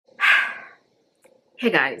Hey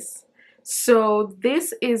guys, so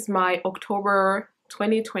this is my October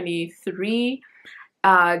 2023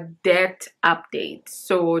 debt update.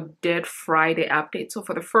 So debt Friday update. So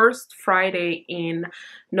for the first Friday in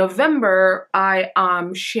November, I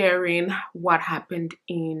am sharing what happened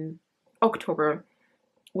in October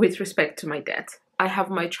with respect to my debt. I have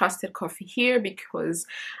my trusted coffee here because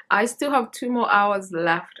I still have 2 more hours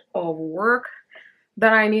left of work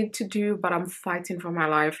that I need to do, but I'm fighting for my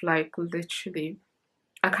life, like literally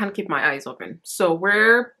I can't keep my eyes open. So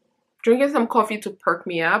we're drinking some coffee to perk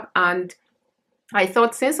me up. And I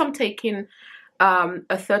thought since I'm taking a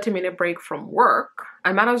 30-minute break from work,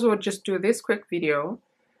 I might as well just do this quick video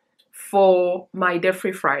for my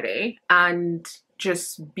Debt-Free Friday and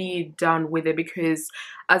just be done with it, because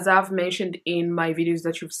as I've mentioned in my videos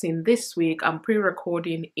that you've seen this week, I'm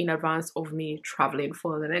pre-recording in advance of me traveling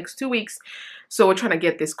for the next 2 weeks. So we're trying to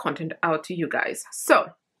get this content out to you guys.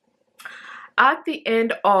 So at the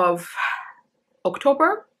end of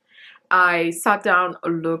October, I sat down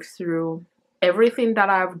and looked through everything that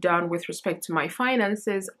I've done with respect to my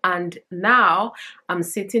finances, and now I'm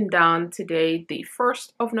sitting down today, the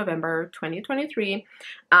 1st of November 2023,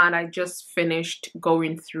 and I just finished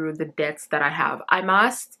going through the debts that I have. I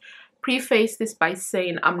must preface this by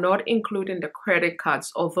saying I'm not including the credit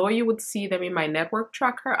cards. Although you would see them in my network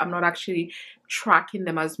tracker, I'm not actually tracking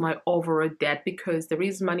them as my overall debt because there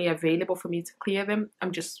is money available for me to clear them.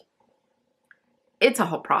 It's a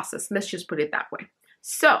whole process. Let's just put it that way.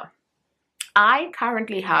 So I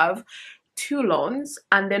currently have 2 loans,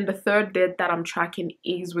 and then the third debt that I'm tracking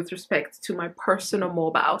is with respect to my personal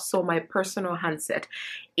mobile, so my personal handset.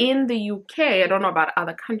 In the UK, I don't know about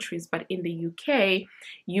other countries, but in the UK,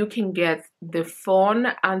 you can get the phone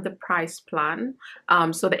and the price plan,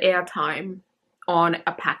 so the airtime on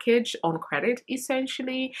a package on credit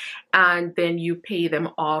essentially, and then you pay them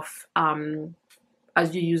off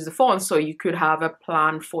as you use the phone. So you could have a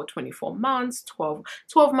plan for 24 months, 12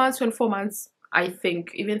 months, 24 months, I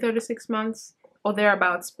think even 36 months or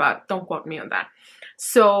thereabouts, but don't quote me on that.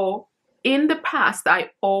 So in the past,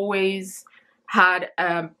 I always had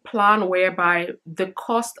a plan whereby the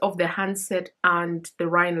cost of the handset and the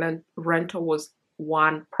Rhineland rental was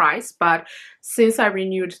one price, but since I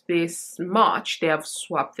renewed this March, they have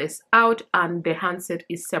swapped this out and the handset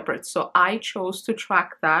is separate. So I chose to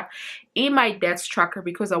track that in my debts tracker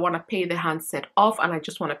because I want to pay the handset off and I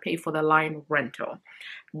just want to pay for the line rental.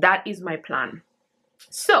 That is my plan.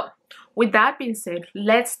 So with that being said,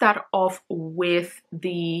 let's start off with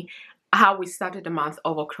how we started the month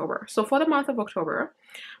of October. So for the month of October,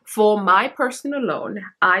 for my personal loan,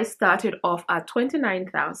 I started off at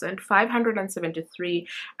 29,573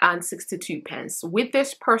 and 62 pence. With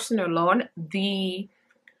this personal loan, the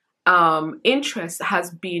interest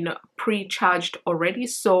has been pre-charged already,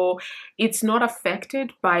 so it's not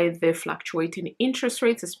affected by the fluctuating interest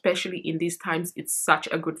rates, especially in these times. It's such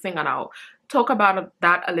a good thing, and I'll talk about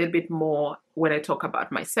that a little bit more when I talk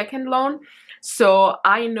about my second loan. So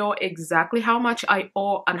I know exactly how much I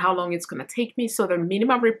owe and how long it's going to take me. So the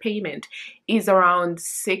minimum repayment is around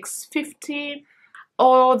 $650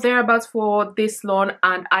 or thereabouts for this loan,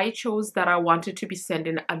 and I chose that I wanted to be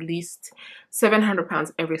sending at least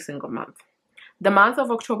 £700 every single month. The month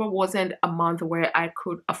of October wasn't a month where I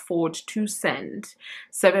could afford to send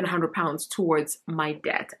 £700 towards my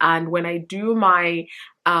debt, and when I do my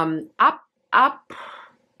update,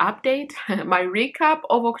 my recap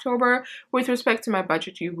of October with respect to my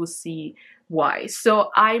budget, you will see why. So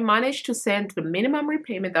I managed to send the minimum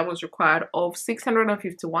repayment that was required of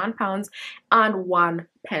 £651 and 1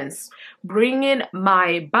 pence, bringing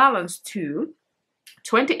my balance to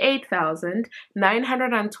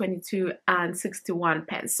 28,922 and 61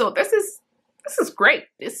 pence. So this is great.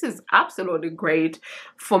 This is absolutely great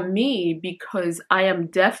for me because I am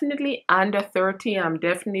definitely under 30. I'm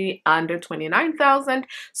definitely under 29,000.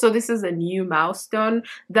 So this is a new milestone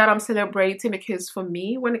that I'm celebrating because for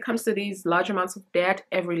me, when it comes to these large amounts of debt,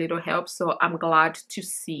 every little helps. So I'm glad to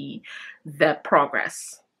see the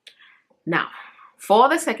progress. Now, for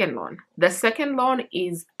the second loan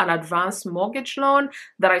is an advanced mortgage loan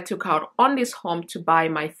that I took out on this home to buy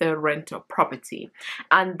my third rental property.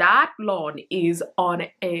 And that loan is on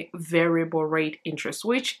a variable rate interest,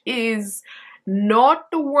 which is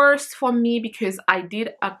not the worst for me because I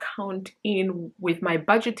did account in with my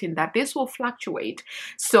budgeting that this will fluctuate.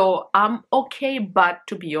 So I'm okay, but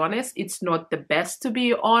to be honest, it's not the best to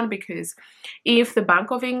be on because if the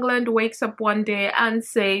Bank of England wakes up one day and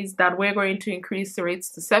says that we're going to increase the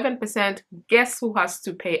rates to 7%, guess who has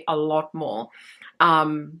to pay a lot more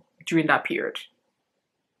during that period?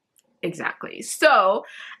 Exactly. So,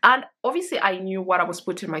 and obviously I knew what I was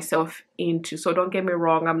putting myself into. So don't get me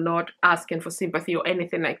wrong. I'm not asking for sympathy or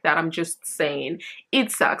anything like that. I'm just saying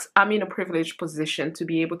it sucks. I'm in a privileged position to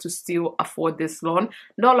be able to still afford this loan.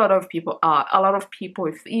 Not a lot of people are. A lot of people,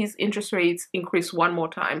 if these interest rates increase one more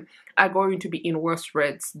time, are going to be in worse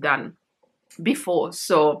rates than before.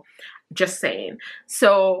 So just saying.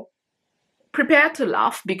 So prepare to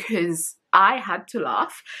laugh, because I had to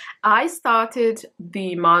laugh. I started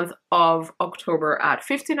the month of October at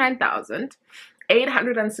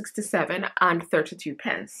 59,867 and 32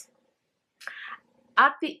 pence.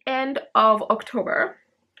 At the end of October,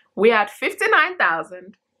 we had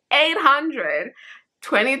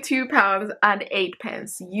 59,822 pounds and 8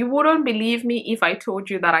 pence. You wouldn't believe me if I told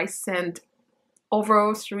you that I sent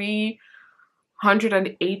over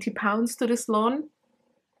 380 pounds to this loan.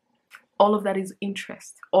 All of that is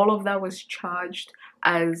interest. All of that was charged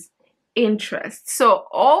as interest. So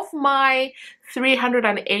of my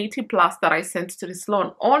 380 plus that I sent to this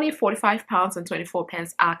loan, only 45 pounds and 24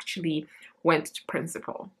 pence actually went to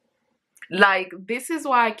principal. Like, this is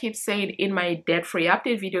why I keep saying in my debt-free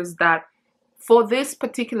update videos that for this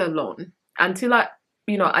particular loan, until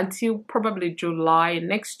probably July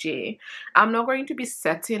next year, I'm not going to be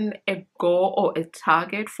setting a goal or a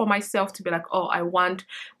target for myself to be like, oh, I want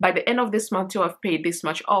by the end of this month to have paid this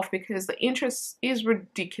much off, because the interest is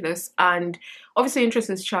ridiculous, and obviously interest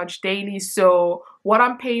is charged daily. So what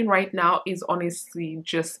I'm paying right now is honestly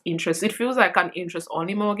just interest. It feels like an interest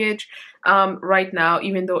only mortgage right now,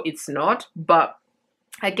 even though it's not, but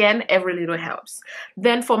again, every little helps.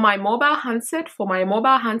 Then for my mobile handset,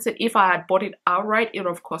 if I had bought it outright, it would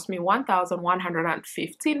have cost me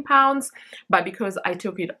 1,115 pounds. But because I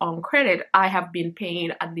took it on credit, I have been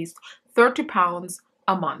paying at least 30 pounds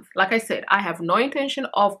a month. Like I said, I have no intention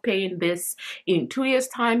of paying this in 2 years'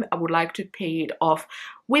 time. I would like to pay it off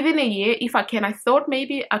within a year if I can. I thought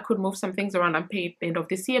maybe I could move some things around and pay it at the end of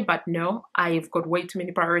this year, but no, I've got way too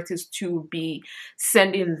many priorities to be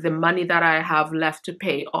sending the money that I have left to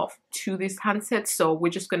pay off to this handset. So we're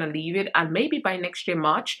just gonna leave it, and maybe by next year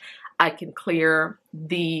March I can clear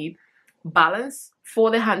the balance for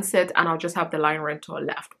the handset and I'll just have the line rental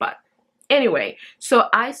left. But anyway, so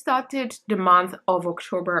I started the month of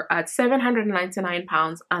October at 799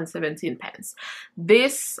 pounds and 17 pence.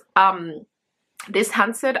 This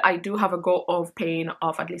handset, I do have a goal of paying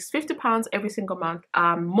off at least 50 pounds every single month,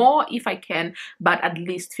 more if I can, but at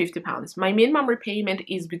least 50 pounds. My minimum repayment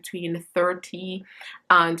is between 30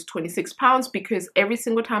 and 26 pounds, because every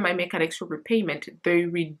single time I make an extra repayment, they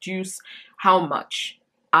reduce how much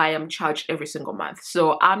I am charged every single month.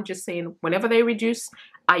 So I'm just saying, whenever they reduce,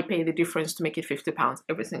 I pay the difference to make it 50 pounds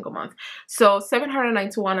every single month. So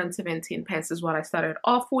 791 and 17 pence is what I started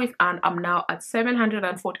off with, and I'm now at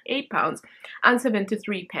 748 pounds and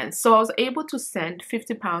 73 pence. So I was able to send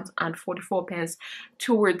 50 pounds and 44 pence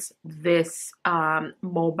towards this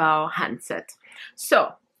mobile handset.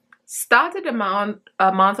 So started the month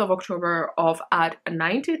of October off at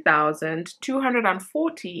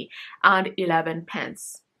 90,240 and 11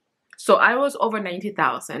 pence. So I was over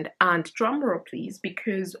 90,000, and drum roll please,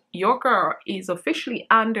 because your girl is officially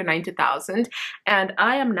under 90,000, and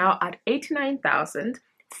I am now at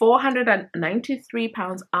 89,493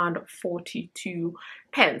 pounds and 42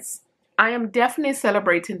 pence. I am definitely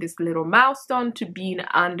celebrating this little milestone to being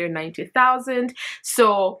under 90,000.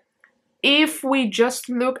 So if we just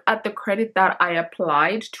look at the credit that I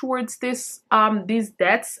applied towards this these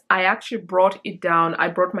debts, I actually brought it down. I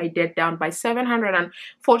brought my debt down by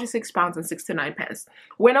 746 pounds and 69 pence.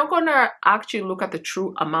 We're not gonna actually look at the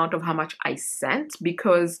true amount of how much I sent,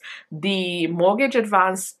 because the mortgage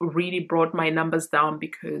advance really brought my numbers down,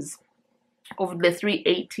 because of the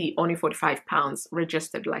 380, only 45 pounds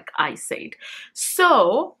registered, like I said.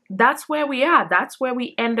 So that's where we are. That's where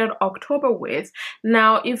we ended October with.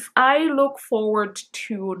 Now, if I look forward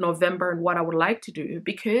to November and what I would like to do,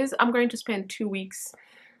 because I'm going to spend 2 weeks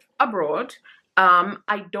abroad,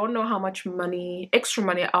 I don't know how much money, extra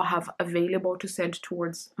money I'll have available to send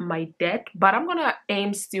towards my debt, but I'm gonna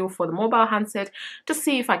aim still for the mobile handset to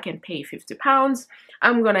see if I can pay 50 pounds.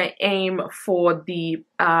 I'm gonna aim for the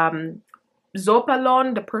Zopa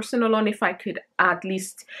loan, the personal loan, if I could at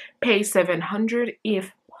least pay 700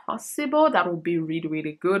 if possible. That would be really,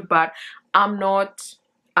 really good. But I'm not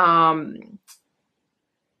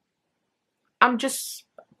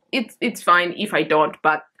it's fine if I don't,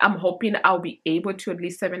 but I'm hoping I'll be able to at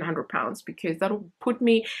least 700 pounds, because that will put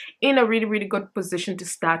me in a really, really good position to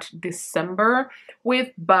start December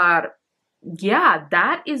with. But yeah,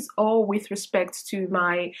 that is all with respect to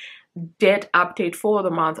my debt update for the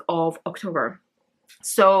month of October.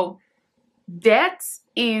 So debt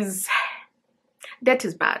is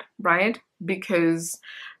bad, right? Because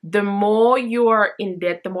the more you are in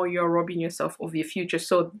debt, the more you're robbing yourself of your future.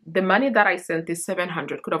 So the money that I sent, this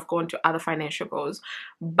 700, could have gone to other financial goals,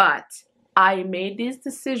 but I made these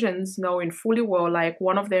decisions knowing fully well, like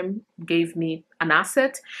one of them gave me an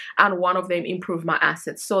asset and one of them improved my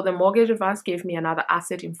assets. So the mortgage advance gave me another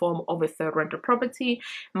asset in form of a third rental property.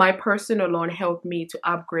 My personal loan helped me to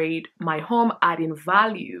upgrade my home, adding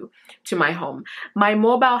value to my home. My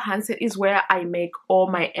mobile handset is where I make all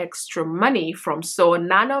my extra money from. So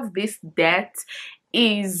none of this debt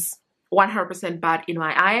is 100% bad in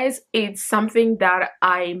my eyes. It's something that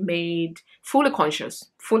I made fully conscious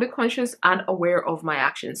and aware of my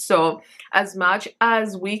actions. So as much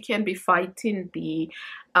as we can be fighting the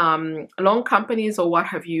loan companies or what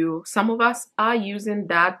have you, some of us are using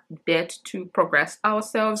that debt to progress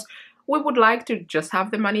ourselves. We would like to just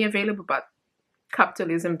have the money available, but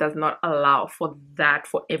capitalism does not allow for that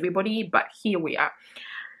for everybody. But here we are.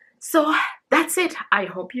 So that's it. I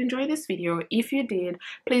hope you enjoyed this video. If you did,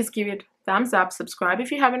 please give it thumbs up, subscribe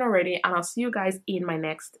if you haven't already, and I'll see you guys in my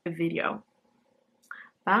next video.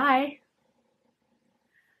 Bye.